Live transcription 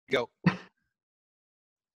Go.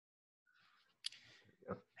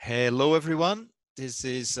 Hello, everyone. This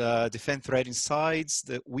is Defend Threat Insights,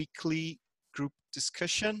 the weekly group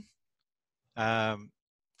discussion.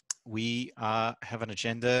 We have an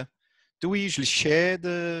agenda. Do we usually share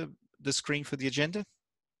the screen for the agenda?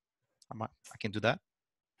 I can do that.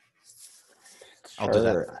 I'll do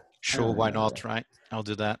that. Sure, why not, right? I'll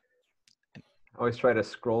do that. I always try to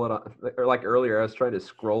scroll it on, or like earlier, I was trying to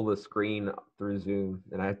scroll the screen through Zoom,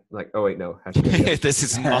 and I like, oh wait, no. This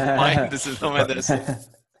is not mine. This is not mine.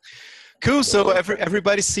 Cool. So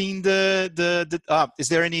everybody's seen the is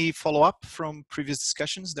there any follow-up from previous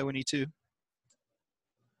discussions that we need to?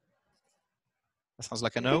 That sounds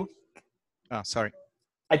like a no. Oh, sorry.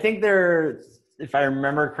 I think if I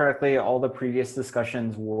remember correctly, all the previous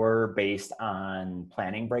discussions were based on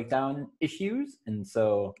planning breakdown issues. And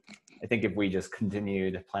so I think if we just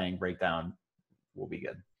continued planning breakdown, we'll be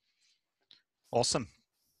good. Awesome.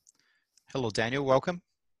 Hello, Daniel. Welcome.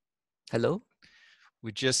 Hello.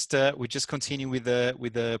 We just continue with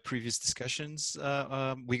the previous discussions.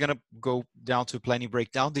 We're gonna go down to planning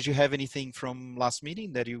breakdown. Did you have anything from last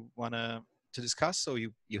meeting that you wanna to discuss, or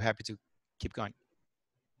you happy to keep going?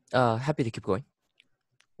 Happy to keep going.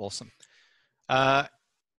 Awesome. I've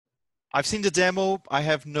seen the demo. I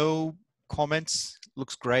have no comments.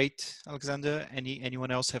 Looks great, Alexander.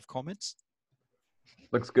 Anyone else have comments?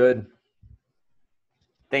 Looks good.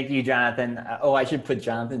 Thank you, Jonathan. Oh, I should put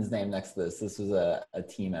Jonathan's name next to this. This was a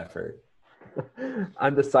team effort.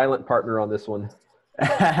 I'm the silent partner on this one.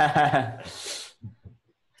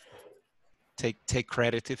 Take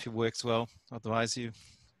credit if it works well. Otherwise, you're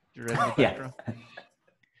in the background. Yeah.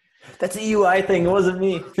 That's a UI thing. It wasn't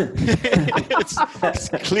me. it's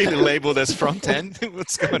clearly labeled as front end.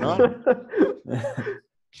 What's going on?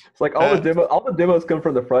 It's like all the demos come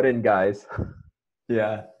from the front end guys.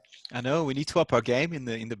 Yeah. I know. We need to up our game in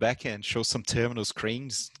the back end. Show some terminal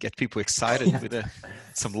screens. Get people excited with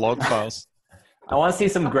some log files. I want to see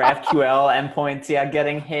some GraphQL endpoints. Yeah,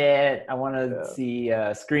 getting hit. I want to see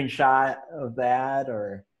a screenshot of that,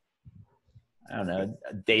 or I don't know,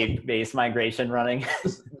 a database migration running.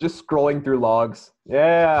 just scrolling through logs.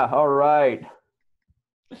 Yeah. All right.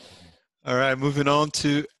 All right. Moving on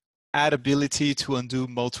to add ability to undo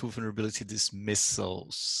multiple vulnerability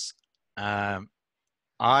dismissals.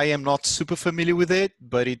 I am not super familiar with it,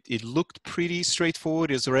 but it looked pretty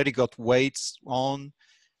straightforward. It's already got weights on.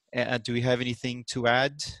 Do we have anything to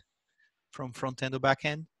add from front end or back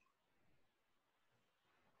end?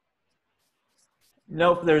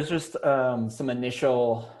 Nope. There's just some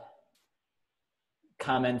initial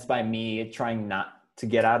comments by me trying to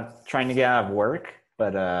get out of work,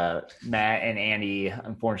 but Matt and Andy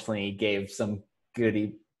unfortunately gave some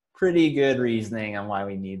pretty good reasoning on why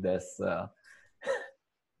we need this. So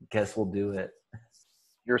guess we'll do it.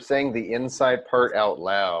 You're saying the inside part out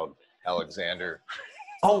loud, Alexander.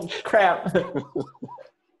 Oh, crap.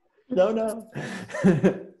 No.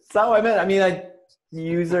 That's not what I meant. I mean, like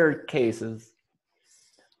user cases.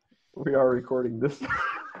 We are recording this.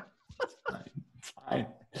 It's fine.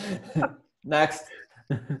 Next.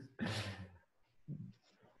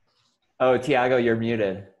 Oh, Tiago, you're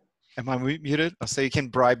muted. Am I muted? I'll say you can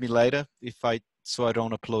bribe me later so I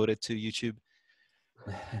don't upload it to YouTube.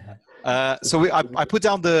 So I put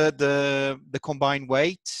down the combined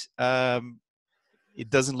weight. It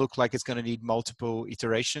doesn't look like it's going to need multiple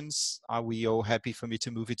iterations. Are we all happy for me to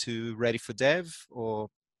move it to ready for dev, or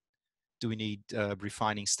do we need a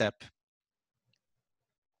refining step?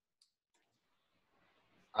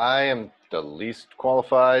 I am the least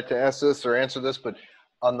qualified to ask this or answer this, but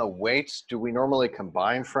on the weights, do we normally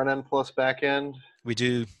combine front end plus back end? We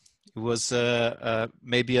do. It was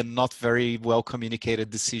maybe a not very well communicated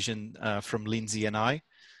decision from Lindsay and I.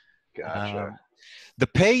 Gotcha. The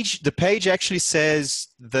page actually says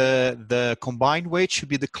the combined weight should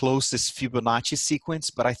be the closest Fibonacci sequence,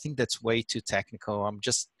 but I think that's way too technical.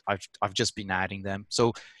 I've just been adding them.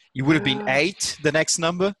 So it would have been 8, the next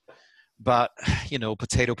number, but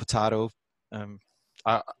potato.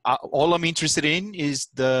 All I'm interested in is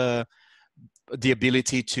the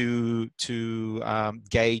ability to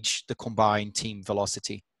gauge the combined team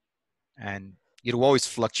velocity, and it'll always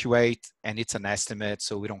fluctuate, and it's an estimate,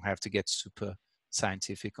 so we don't have to get super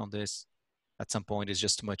scientific on this. At some point, it's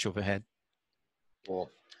just too much overhead. Well,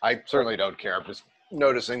 I certainly don't care. I'm just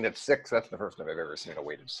noticing that 6, that's the first time I've ever seen a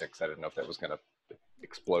weight of 6. I didn't know if that was going to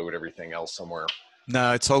explode everything else somewhere.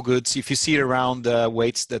 No, it's all good. So if you see it around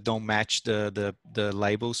weights that don't match the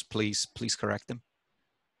labels, please correct them.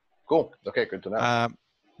 Cool. Okay, good to know.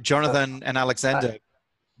 Jonathan and Alexander,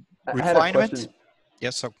 I had a question.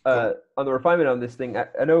 Yes. So on the refinement on this thing,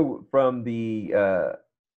 I know from the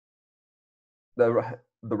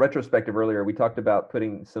the retrospective earlier, we talked about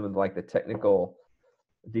putting some of like the technical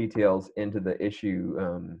details into the issue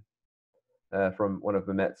from one of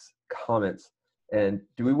Mehmet's comments. And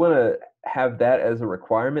do we want to have that as a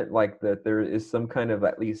requirement, like that there is some kind of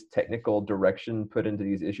at least technical direction put into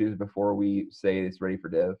these issues before we say it's ready for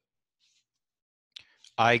dev?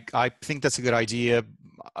 I think that's a good idea.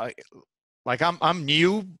 I'm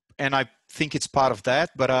new, and I think it's part of that,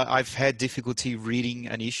 but I've had difficulty reading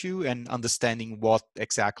an issue and understanding what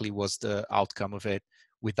exactly was the outcome of it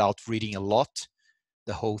without reading a lot,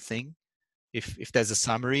 the whole thing. If there's a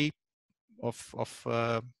summary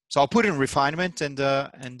so I'll put in refinement and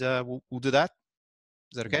we'll do that.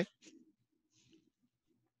 Is that okay?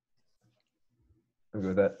 I'm good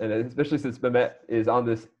with that, and especially since Mehmet is on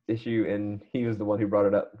this issue and he was the one who brought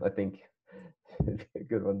it up, I think it's a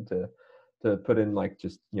good one to put in, like,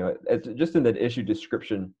 just, you know, just in the issue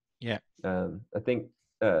description. Yeah. I think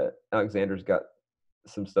Alexander's got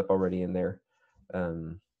some stuff already in there.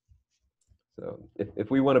 So if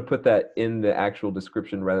we want to put that in the actual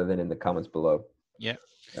description rather than in the comments below. Yeah.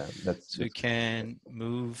 So you can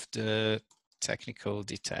move the technical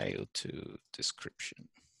detail to description.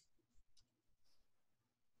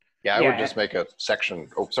 Yeah, I would just make a section.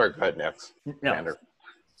 Oh, sorry. Go ahead, Nex. No,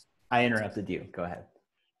 I interrupted you. Go ahead.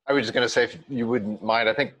 I was just going to say, if you wouldn't mind,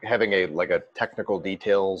 I think having a technical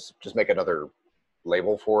details, just make another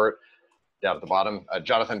label for it down at the bottom.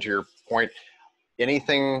 Jonathan, to your point,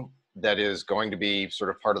 anything that is going to be sort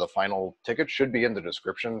of part of the final ticket should be in the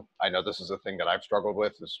description. I know this is a thing that I've struggled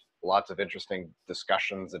with. There's lots of interesting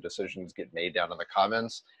discussions and decisions get made down in the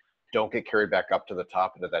comments. Don't get carried back up to the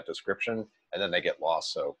top into that description, and then they get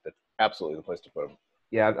lost. So it's absolutely the place to put them.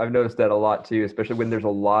 Yeah, I've noticed that a lot too, especially when there's a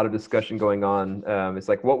lot of discussion going on. It's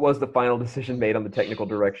like, what was the final decision made on the technical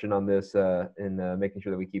direction on this, and making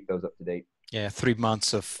sure that we keep those up to date. Yeah, 3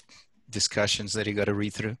 months of discussions that you got to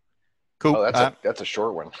read through. Cool. Oh, that's a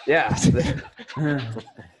short one. Yeah.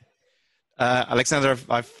 Alexander,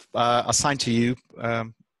 I've assigned to you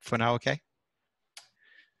for now, okay?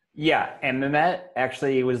 Yeah, and Mehmet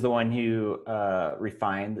actually was the one who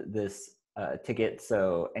refined this ticket.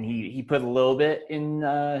 So, and he put a little bit in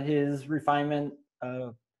his refinement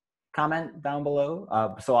comment down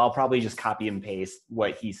below. So I'll probably just copy and paste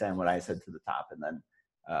what he said and what I said to the top, and then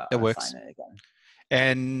it works. Assign it again.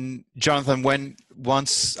 And Jonathan,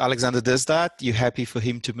 once Alexander does that, you happy for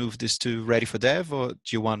him to move this to ready for dev, or do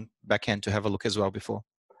you want backend to have a look as well before?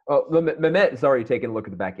 Oh, Mehmet has already taken a look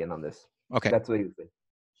at the backend on this. Okay. That's what he was saying.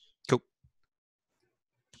 Cool.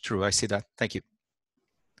 True, I see that. Thank you.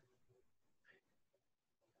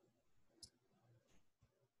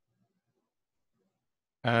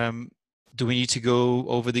 Do we need to go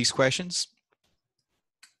over these questions?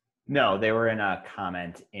 No, they were in a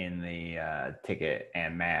comment in the ticket,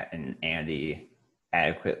 and Matt and Andy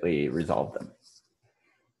adequately resolved them.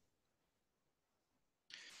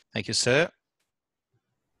 Thank you, sir.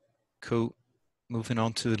 Cool. Moving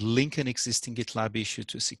on to link an existing GitLab issue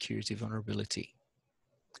to a security vulnerability.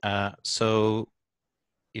 So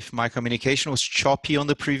if my communication was choppy on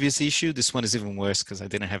the previous issue, this one is even worse because I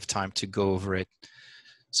didn't have time to go over it.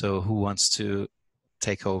 So who wants to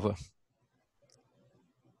take over?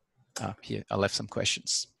 Here, I left some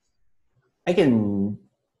questions. I can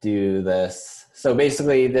do this. So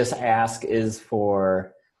basically this ask is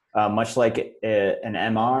for much like an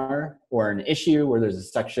MR or an issue where there's a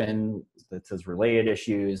section that says related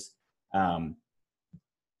issues.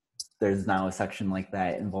 There's now a section like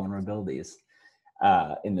that in vulnerabilities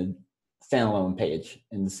in the standalone page.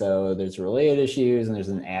 And so there's related issues, and there's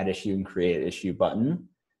an add issue and create issue button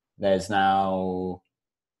that is now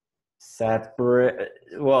separate.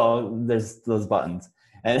 Well, there's those buttons.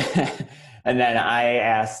 And, and then I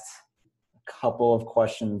asked a couple of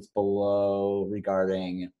questions below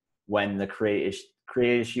regarding when the create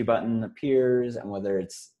issue button appears and whether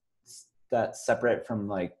it's that's separate from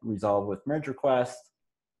like resolve with merge request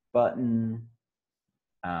button.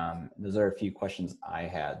 Those are a few questions I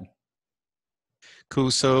had.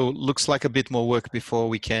 Cool. So looks like a bit more work before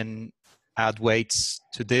we can add weights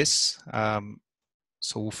to this.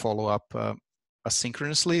 So we'll follow up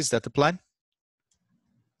asynchronously. Is that the plan?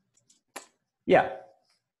 Yeah.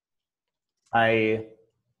 I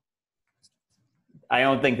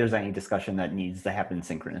don't think there's any discussion that needs to happen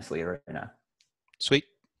synchronously right now. Sweet.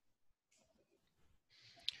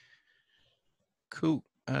 Cool.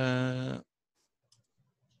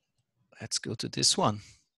 Let's go to this one.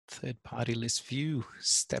 Third party list view,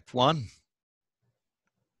 step 1.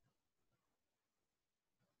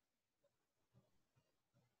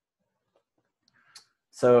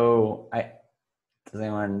 So does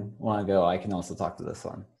anyone want to go? I can also talk to this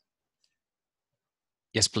one.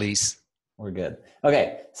 Yes, please. We're good.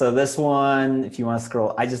 Okay, so this one, if you want to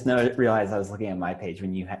scroll, I just realized I was looking at my page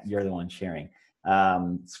when you're the one sharing.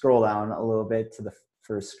 Scroll down a little bit to the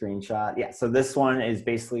first screenshot. Yeah, so this one is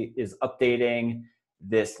basically updating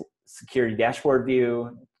this security dashboard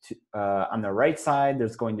view. On the right side,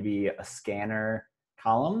 there's going to be a scanner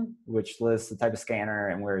column, which lists the type of scanner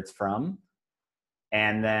and where it's from.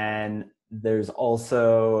 And then there's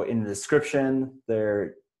also in the description,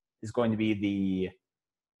 there is going to be the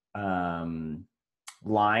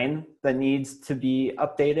line that needs to be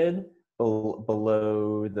updated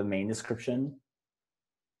below the main description.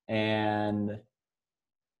 And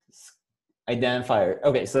identifier.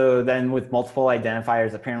 Okay, so then with multiple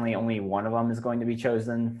identifiers, apparently only one of them is going to be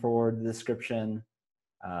chosen for the description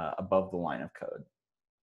above the line of code,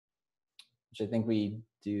 which I think we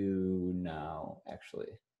do now, actually.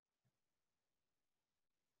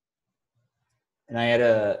 And I had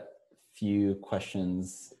a few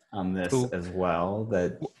questions on this as well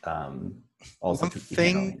that also one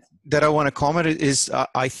thing that I want to comment is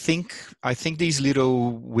I think these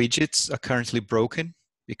little widgets are currently broken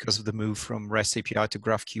because of the move from REST API to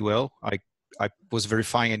GraphQL. I was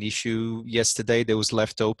verifying an issue yesterday that was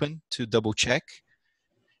left open to double check,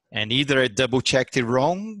 and either I double checked it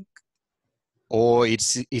wrong or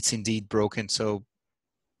it's indeed broken. So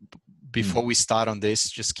before we start on this,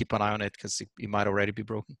 just keep an eye on it because it might already be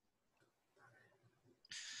broken.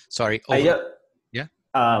 Sorry. Yeah.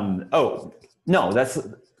 Oh no, that's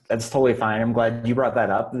totally fine. I'm glad you brought that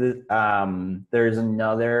up. There's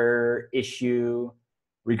another issue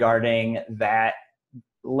regarding that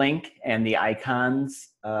link and the icons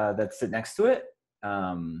that sit next to it.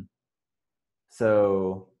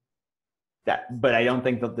 So that, but I don't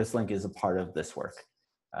think that this link is a part of this work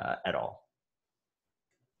at all.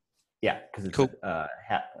 Yeah, because it's cool.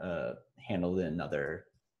 Handled in another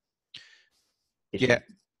issue.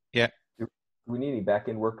 Yeah. Do we need any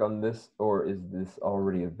back-end work on this, or is this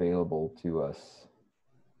already available to us,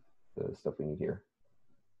 the stuff we need here?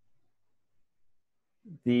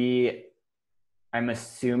 I'm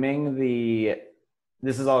assuming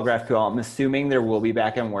this is all GraphQL. I'm assuming there will be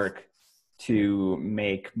back-end work to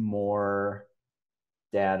make more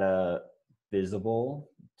data visible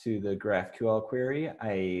to the GraphQL query.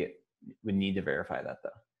 I would need to verify that though.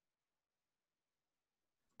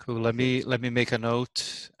 Cool. Let me make a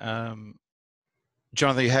note.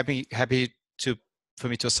 Jonathan, you happy for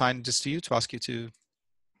me to assign this to you, to ask you to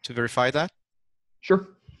verify that? Sure.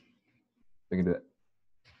 I can do that.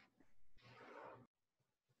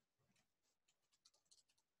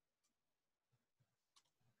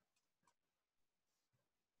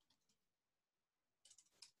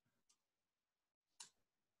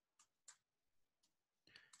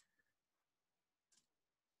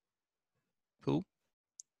 Cool.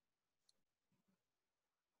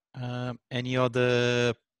 Any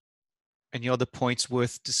other points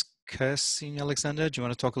worth discussing, Alexander? Do you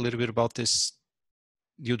want to talk a little bit about this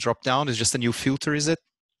new drop down? It's just a new filter, is it?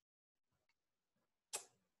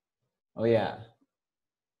 Oh yeah,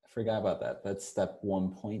 I forgot about that. That's step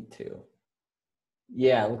 1.2.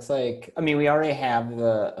 Yeah, it looks like, I mean, we already have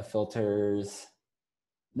the filters.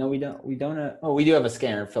 No, we don't. We don't. Oh, we do have a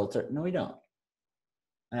scanner filter. No, we don't.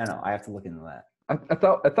 I don't know. I have to look into that. I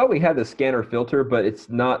thought we had the scanner filter, but it's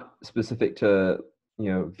not specific to,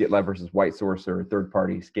 GitLab versus WhiteSource or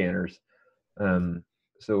third-party scanners.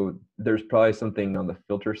 So there's probably something on the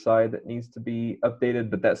filter side that needs to be updated,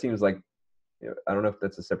 but that seems like, I don't know if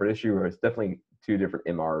that's a separate issue or it's definitely two different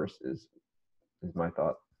MRs is my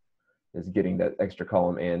thought, is getting that extra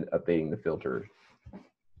column and updating the filter.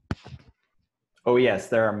 Oh yes,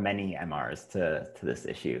 there are many MRs to this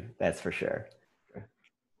issue. That's for sure.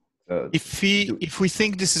 If we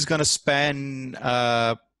think this is going to span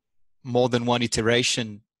more than one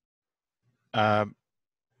iteration,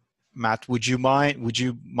 Matt, would you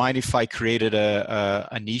mind if I created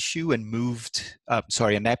an issue and moved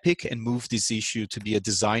an epic and moved this issue to be a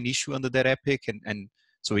design issue under that epic, and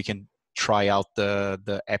so we can try out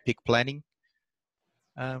the epic planning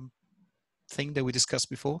thing that we discussed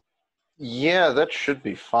before? Yeah, that should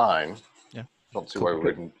be fine. Yeah. Don't see why we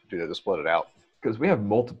wouldn't do that to split it out. Because we have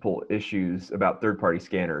multiple issues about third-party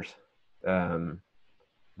scanners that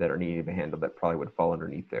are needing to be handled that probably would fall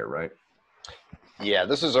underneath there, right? Yeah,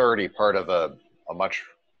 this is already part of a much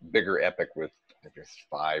bigger epic with maybe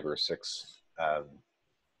 5 or 6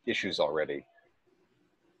 issues already.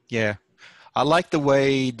 Yeah, I like the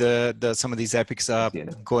way the some of these epics are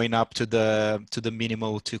going up to the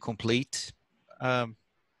minimal to complete key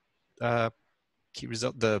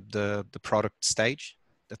result, the product stage.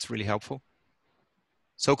 That's really helpful.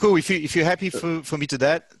 So cool. If you're happy for me to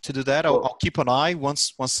do that, I'll keep an eye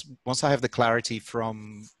once I have the clarity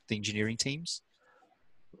from the engineering teams.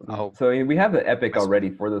 So we have the epic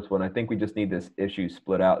already for this one. I think we just need this issue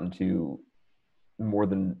split out into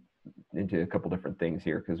into a couple different things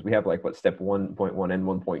here, because we have like step 1.1 and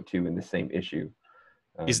 1.2 in the same issue.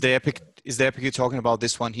 Is the epic you're talking about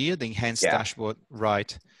this one here, the enhanced dashboard,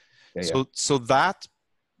 right? Yeah, so that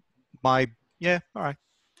all right.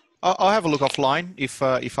 I'll have a look offline if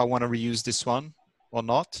I want to reuse this one or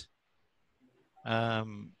not.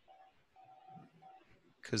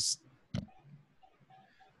 Because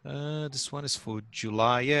this one is for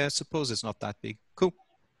July. Yeah, I suppose it's not that big. Cool.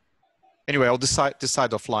 Anyway, I'll decide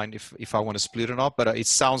offline if I want to split or not. But it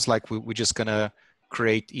sounds like we're just gonna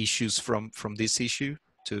create issues from this issue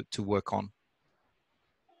to work on.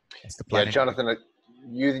 That's the plan. Yeah, Jonathan,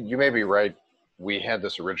 you may be right. We had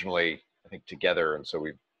this originally, I think, together, and so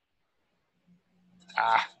we.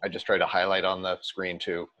 I just tried to highlight on the screen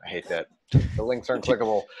too. I hate that. The links aren't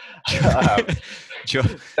clickable. Do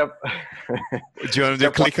you want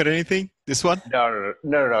to click on anything? This one?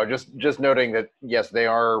 No. Just noting that, yes, they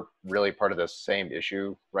are really part of the same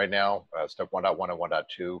issue right now. Step 1.1 and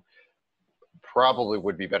 1.2 probably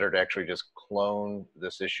would be better to actually just clone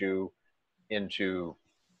this issue into,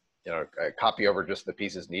 copy over just the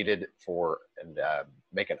pieces needed and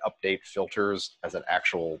make an update filters as an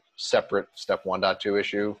actual separate step 1.2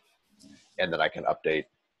 issue. And then I can update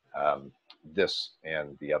this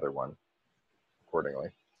and the other one accordingly.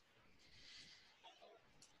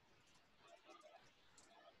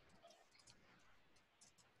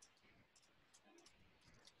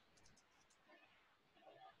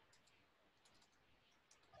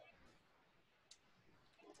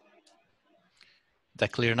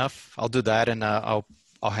 That clear enough? I'll do that, and I'll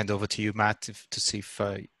hand over to you, Matt, to see if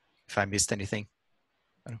I missed anything.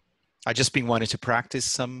 I just been wanting to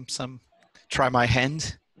practice try my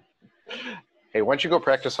hand. Hey, why don't you go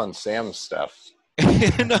practice on Sam's stuff?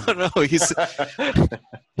 No,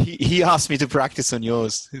 he asked me to practice on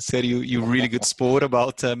yours. He said you're really good sport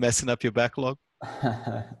about messing up your backlog.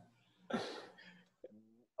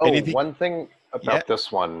 Anything? One thing about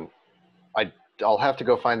this one, I'll have to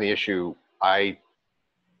go find the issue. I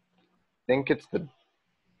think it's the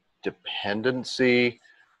dependency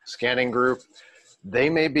scanning group. They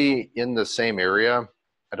may be in the same area.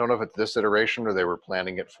 I don't know if it's this iteration or they were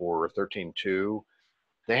planning it for 13.2.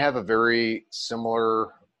 They have a very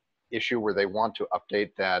similar issue where they want to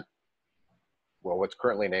update that, what's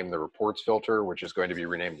currently named the reports filter, which is going to be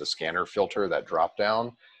renamed the scanner filter, that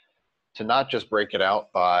dropdown, to not just break it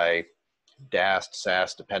out by DAST,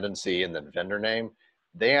 SAS, dependency, and then vendor name.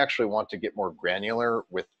 They actually want to get more granular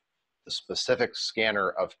with the specific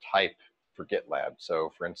scanner of type for GitLab.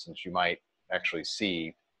 So for instance, you might actually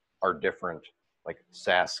see our different like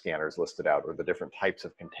SAS scanners listed out, or the different types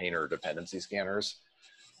of container dependency scanners.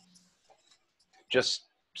 Just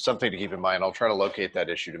something to keep in mind. I'll try to locate that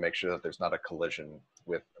issue to make sure that there's not a collision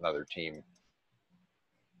with another team.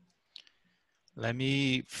 Let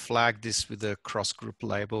me flag this with a cross group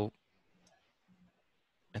label.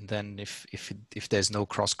 And then if there's no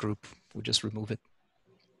cross group, we'll just remove it.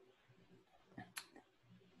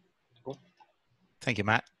 Cool. Thank you,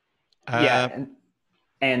 Matt.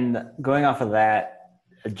 And going off of that,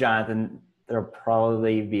 Jonathan, there'll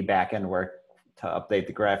probably be back-end work to update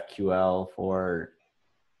the GraphQL for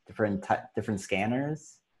different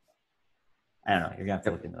scanners. I don't know. You're gonna have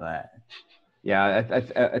to look into that. Yeah,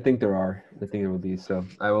 I think there are. I think there will be. So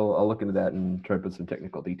I'll look into that and try to put some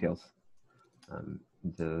technical details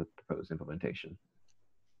into proposed implementation.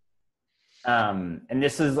 And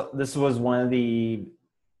this was one of the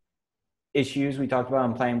issues we talked about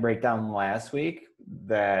in Planning Breakdown last week.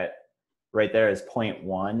 That right there is point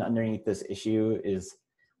 1 underneath this issue is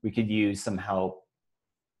we could use some help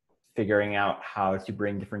figuring out how to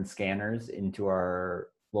bring different scanners into our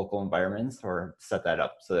local environments, or set that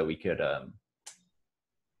up so that we could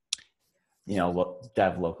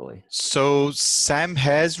dev locally. So Sam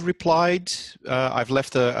has replied. I've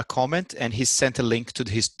left a comment, and he sent a link to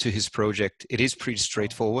his project. It is pretty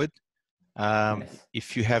straightforward. Nice.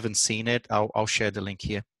 If you haven't seen it, I'll share the link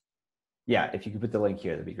here. Yeah, if you could put the link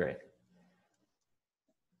here, that'd be great.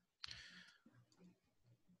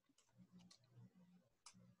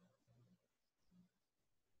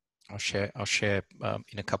 I'll share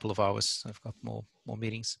in a couple of hours. I've got more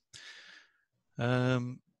meetings.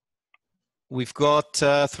 We've got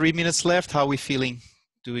 3 minutes left. How are we feeling?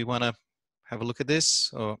 Do we want to have a look at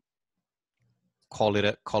this, or call it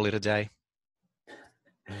a day?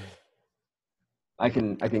 I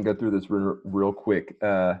can go through this real quick.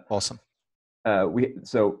 Awesome. there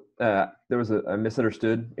was I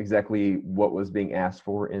misunderstood exactly what was being asked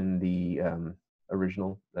for in the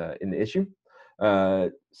original in the issue.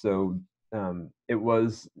 It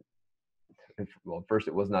was first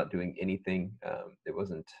it was not doing anything. It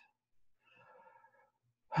wasn't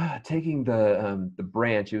taking the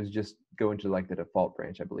branch. It was just going to like the default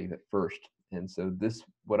branch, I believe, at first. And so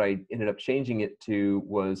what I ended up changing it to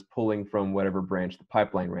was pulling from whatever branch the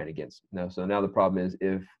pipeline ran against. So now the problem is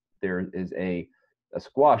if there is a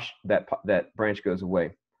squash, that branch goes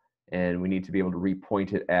away, and we need to be able to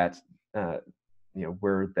repoint it at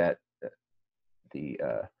where that the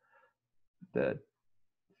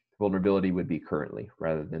vulnerability would be currently,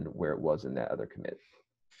 rather than where it was in that other commit.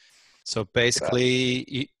 So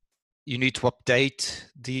basically, you need to update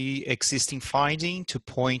the existing finding to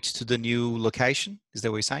point to the new location. Is that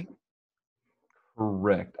what you're saying?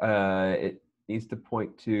 Correct. It needs to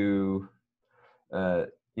point to, the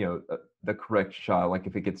correct SHA. Like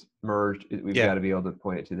if it gets merged, we've got to be able to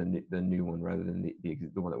point it to the new one rather than the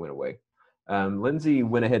one that went away. Lindsay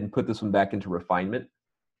went ahead and put this one back into refinement.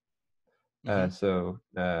 So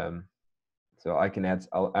I can add.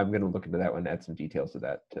 I'm going to look into that one, add some details to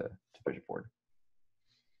that to push it forward.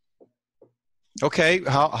 Okay,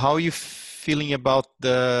 how are you feeling about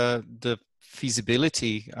the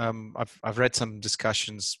feasibility? I've read some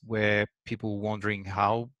discussions where people were wondering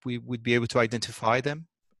how we would be able to identify them.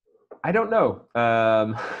 I don't know.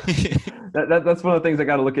 That's one of the things I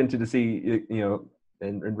got to look into to see,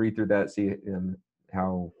 and read through that, see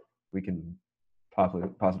how we can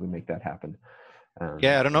possibly make that happen.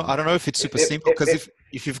 I don't know if it's super simple, because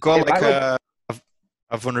if you've got like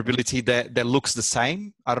a vulnerability that looks the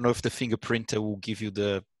same, I don't know if the fingerprinter will give you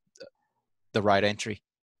the right entry.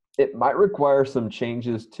 It might require some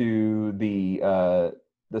changes to the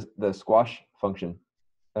squash function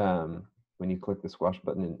when you click the squash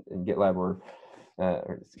button in GitLab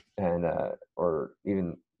or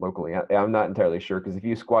even locally. I'm not entirely sure, because if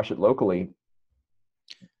you squash it locally,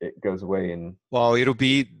 it goes away. And well, it'll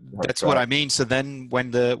be, that's what I mean. So then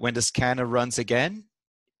when the scanner runs again,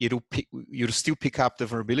 you'll still pick up the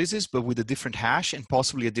vulnerabilities, but with a different hash and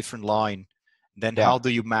possibly a different line. Then how do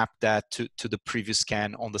you map that to the previous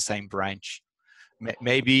scan on the same branch?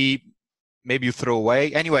 Maybe you throw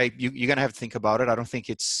away. Anyway, you're gonna have to think about it. I don't think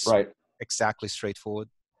it's exactly straightforward.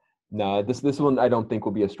 No, this one I don't think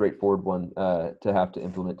will be a straightforward one to have to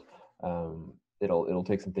implement. It'll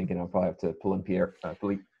take some thinking. I'll probably have to pull in Philippe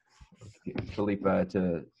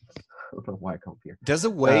to. I don't know why I call him Pierre. There's a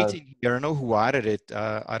weight in here. I don't know who added it.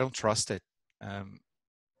 I don't trust it.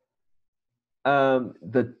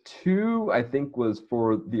 The 2 I think was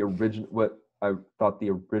for the original. What I thought the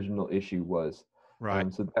original issue was.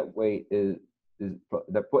 Right. So that weight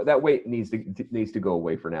that weight needs to go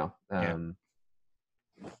away for now.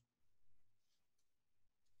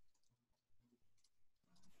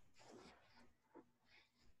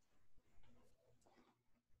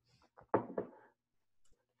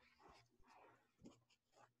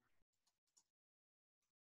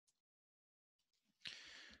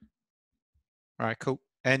 All right, cool.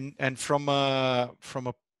 And from a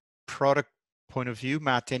product point of view,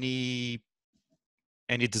 Matt, any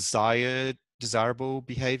desirable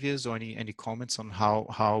behaviors or any comments on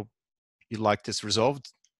how you like this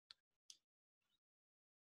resolved?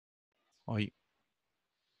 Or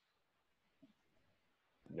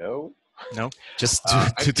No, just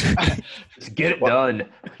just get it done.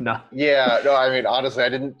 No. Yeah, no. I mean, honestly, I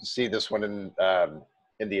didn't see this one in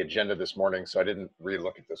the agenda this morning, so I didn't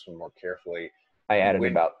re-look at this one more carefully. I added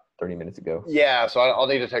about 30 minutes ago. Yeah, so I'll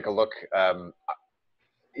need to take a look. I'll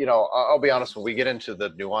be honest, when we get into the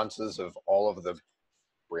nuances of all of the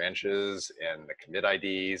branches and the commit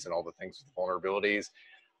IDs and all the things with vulnerabilities,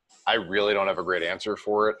 I really don't have a great answer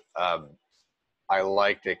for it. I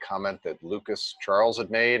liked a comment that Lucas Charles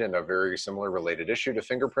had made in a very similar related issue to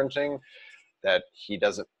fingerprinting, that he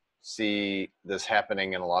doesn't see this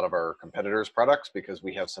happening in a lot of our competitors' products because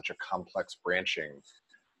we have such a complex branching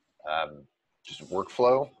just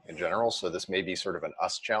workflow in general. So this may be sort of an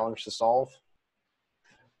us challenge to solve.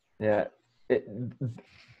 Yeah,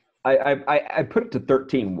 I put it to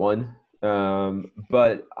 13.1,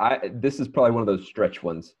 but this is probably one of those stretch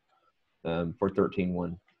ones for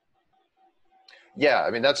 13.1. Yeah,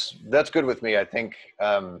 I mean that's good with me. I think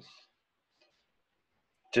to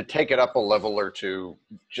take it up a level or two,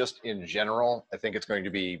 just in general, I think it's going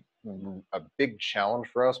to be a big challenge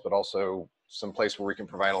for us, but also some place where we can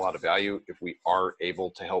provide a lot of value if we are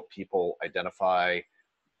able to help people identify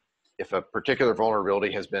if a particular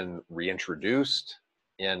vulnerability has been reintroduced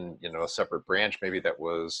in a separate branch, maybe that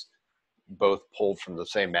was both pulled from the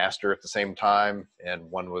same master at the same time, and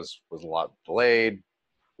one was a lot delayed,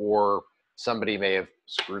 or somebody may have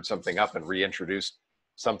screwed something up and reintroduced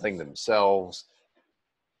something themselves.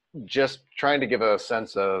 Just trying to give a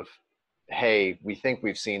sense of, hey, we think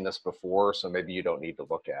we've seen this before, so maybe you don't need to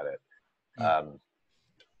look at it.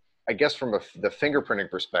 I guess from the fingerprinting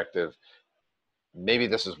perspective, maybe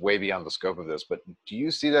this is way beyond the scope of this, but do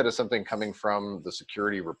you see that as something coming from the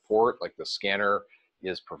security report, like the scanner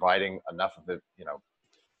is providing enough of it,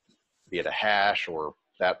 be it a hash or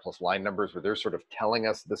that plus line numbers, where they're sort of telling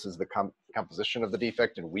us this is the composition of the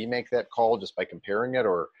defect, and we make that call just by comparing it?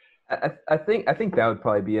 Or I think that would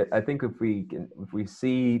probably be it. I think if we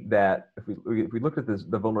see that, if we look at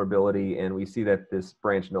the vulnerability and we see that this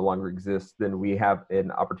branch no longer exists, then we have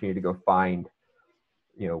an opportunity to go find,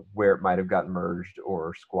 where it might have gotten merged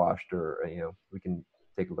or squashed, or we can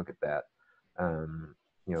take a look at that.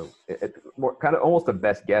 It's more kind of almost a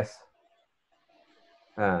best guess.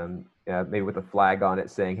 Maybe with a flag on it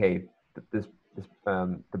saying, "Hey,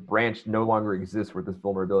 the branch no longer exists where this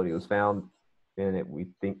vulnerability was found." And we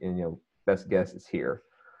think, best guess is here,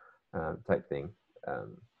 type thing.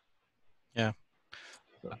 Yeah.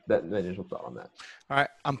 So that initial thought on that. All right,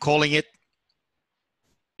 I'm calling it.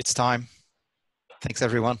 It's time. Thanks,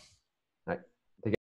 everyone.